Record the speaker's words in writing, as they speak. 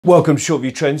Welcome to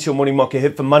ShortView Trends, your morning market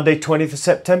hit for Monday, 20th of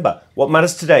September. What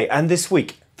matters today and this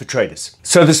week for traders?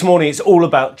 So this morning it's all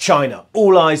about China.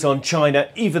 All eyes on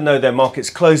China, even though their market's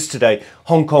closed today.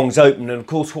 Hong Kong's open, and of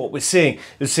course what we're seeing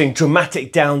is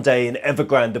dramatic down day in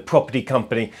Evergrande, the property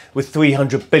company with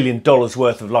 $300 billion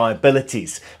worth of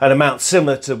liabilities, an amount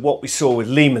similar to what we saw with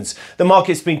Lehman's. The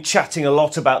market's been chatting a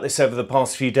lot about this over the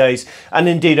past few days, and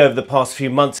indeed over the past few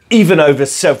months, even over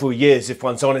several years if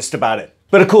one's honest about it.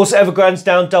 But of course, Evergrande's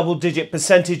down double-digit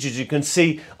percentage, as you can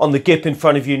see on the GIP in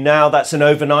front of you now. That's an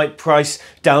overnight price,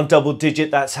 down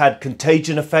double-digit. That's had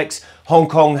contagion effects. Hong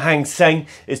Kong Hang Seng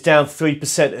is down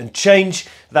 3% and change.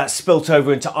 That's spilt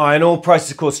over into iron ore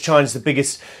prices. Of course, China's the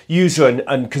biggest user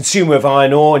and consumer of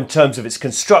iron ore in terms of its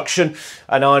construction.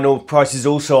 And iron ore prices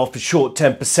also off a short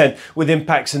 10% with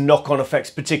impacts and knock-on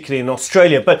effects, particularly in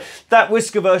Australia. But that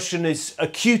risk aversion is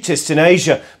acutest in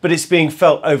Asia, but it's being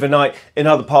felt overnight in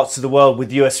other parts of the world,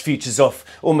 with US futures off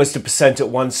almost 1% at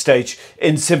one stage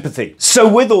in sympathy.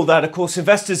 So with all that, of course,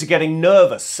 investors are getting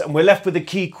nervous, and we're left with a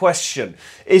key question.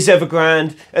 Is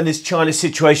Evergrande and this China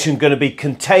situation going to be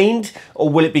contained, or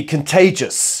will it be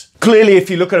contagious? Clearly, if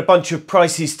you look at a bunch of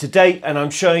prices to date, and I'm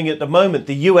showing at the moment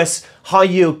the US high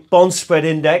yield bond spread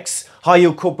index, high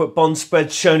yield corporate bond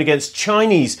spreads shown against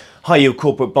Chinese high yield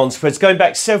corporate bond spreads going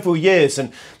back several years,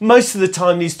 and most of the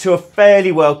time these two are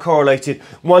fairly well correlated.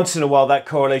 Once in a while that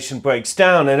correlation breaks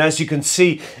down, and as you can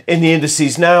see in the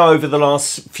indices now over the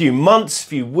last few months,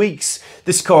 few weeks,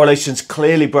 this correlation's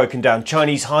clearly broken down.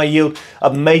 Chinese high yield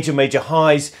at major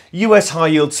highs, US high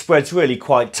yield spreads really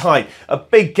quite tight. A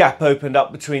big gap opened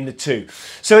up between the two.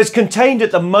 So it's contained at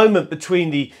the moment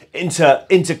between the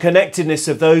interconnectedness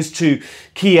of those two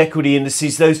key equity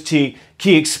indices, those two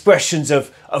key expressions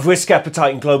of risk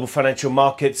appetite in global financial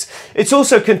markets. It's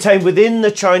also contained within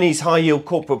the Chinese high yield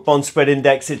corporate bond spread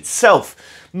index itself.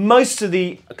 Most of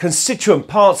the constituent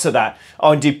parts of that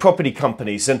are indeed property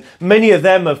companies, and many of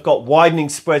them have got widening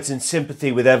spreads in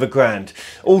sympathy with Evergrande.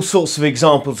 All sorts of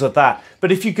examples of that.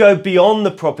 But if you go beyond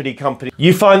the property company,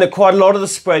 you find that quite a lot of the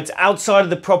spreads outside of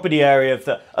the property area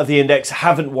of the index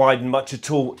haven't widened much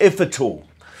at all, if at all.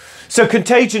 So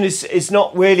contagion is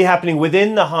not really happening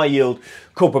within the high yield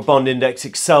corporate bond index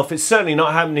itself. It's certainly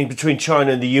not happening between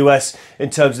China and the US in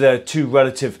terms of their two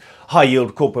relative high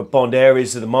yield corporate bond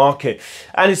areas of the market.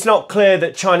 And it's not clear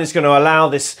that China's going to allow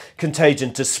this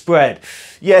contagion to spread.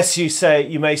 Yes,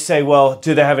 you may say, well,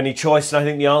 do they have any choice? And I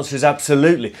think the answer is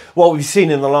absolutely. What we've seen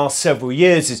in the last several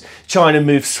years is China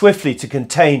move swiftly to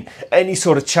contain any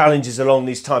sort of challenges along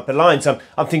these type of lines.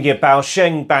 I'm thinking of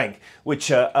Baosheng Bank, which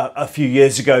a few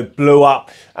years ago blew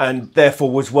up and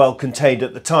therefore was well contained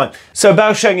at the time. So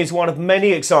Baosheng is one of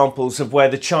many examples of where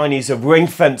the Chinese have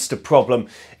ring-fenced a problem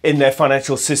in their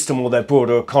financial system or their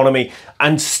broader economy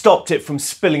and stopped it from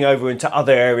spilling over into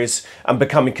other areas and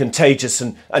becoming contagious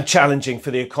and challenging for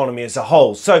the economy as a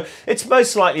whole. So it's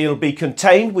most likely it'll be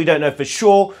contained. We don't know for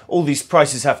sure. All these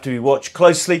prices have to be watched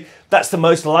closely. That's the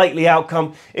most likely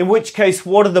outcome, in which case,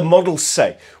 what do the models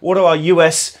say? What do our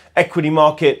US equity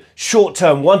market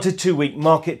short-term 1 to 2 week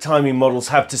market timing models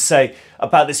have to say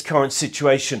about this current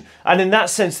situation? And in that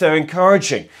sense, they're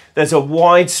encouraging. There's a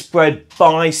widespread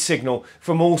buy signal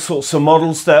from all sorts of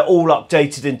models. They're all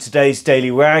updated in today's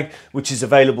daily rag, which is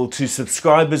available to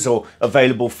subscribers or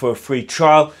available for a free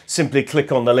trial. Simply click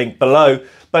on the link below.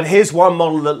 But here's one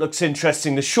model that looks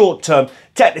interesting. The short-term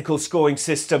technical scoring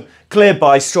system, clear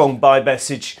buy, strong buy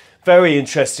message. Very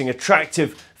interesting,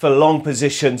 attractive for long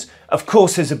positions. Of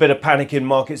course, there's a bit of panic in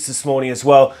markets this morning as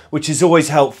well, which is always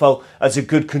helpful as a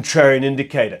good contrarian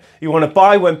indicator. You want to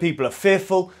buy when people are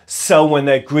fearful, sell when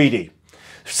they're greedy.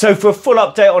 So for a full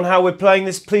update on how we're playing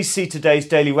this, please see today's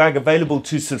daily rag available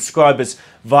to subscribers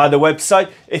via the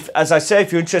website. As I say,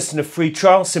 if you're interested in a free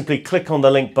trial, simply click on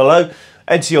the link below,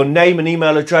 enter your name and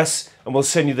email address, and we'll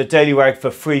send you the daily rag for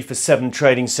free for 7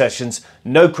 trading sessions.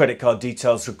 No credit card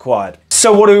details required.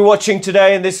 So what are we watching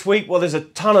today and this week? Well, there's a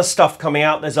ton of stuff coming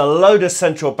out. There's a load of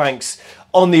central banks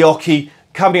on the Oki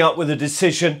coming up with a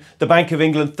decision. The Bank of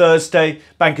England Thursday,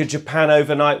 Bank of Japan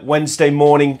overnight, Wednesday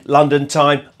morning, London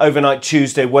time, overnight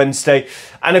Tuesday, Wednesday.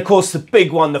 And of course, the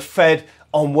big one, the Fed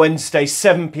on Wednesday,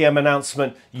 7 p.m.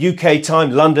 announcement, UK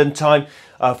time, London time.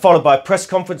 Followed by a press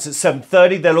conference at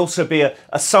 7:30. There'll also be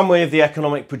a summary of the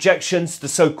economic projections, the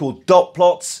so-called dot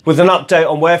plots, with an update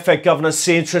on where Fed governors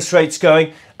see interest rates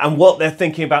going and what they're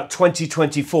thinking about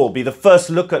 2024. Be the first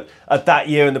look at that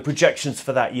year and the projections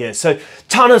for that year. So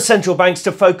ton of central banks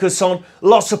to focus on,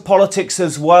 lots of politics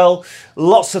as well,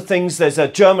 lots of things. There's a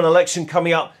German election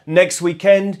coming up next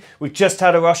weekend. We've just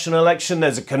had a Russian election.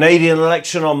 There's a Canadian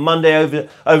election on Monday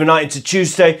overnight into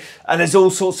Tuesday. And there's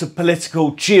all sorts of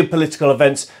geopolitical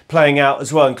events playing out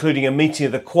as well, including a meeting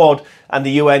of the Quad and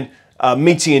the UN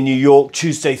meeting in New York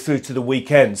Tuesday through to the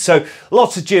weekend. So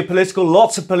lots of geopolitical,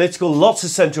 lots of political, lots of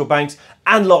central banks,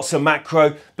 and lots of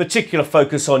macro, particular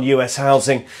focus on US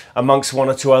housing, amongst one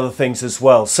or two other things as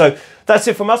well. So that's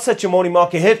it from us. That's your morning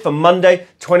market hit for Monday,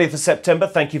 20th of September.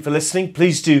 Thank you for listening.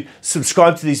 Please do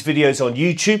subscribe to these videos on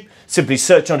YouTube. Simply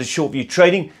search under ShortView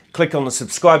Trading, click on the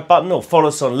subscribe button, or follow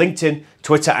us on LinkedIn,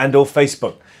 Twitter, and or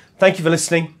Facebook. Thank you for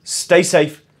listening. Stay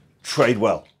safe. Trade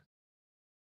well.